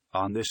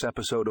On this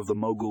episode of the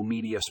Mogul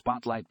Media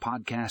Spotlight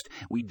podcast,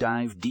 we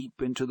dive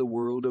deep into the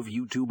world of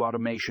YouTube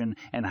automation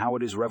and how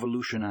it is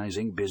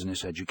revolutionizing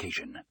business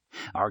education.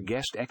 Our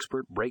guest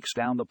expert breaks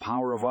down the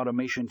power of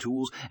automation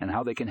tools and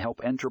how they can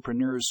help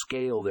entrepreneurs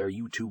scale their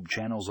YouTube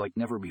channels like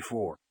never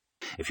before.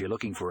 If you're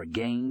looking for a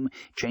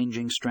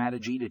game-changing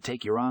strategy to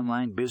take your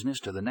online business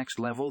to the next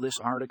level, this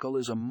article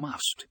is a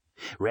must.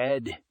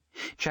 Read?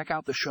 Check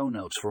out the show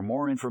notes for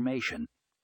more information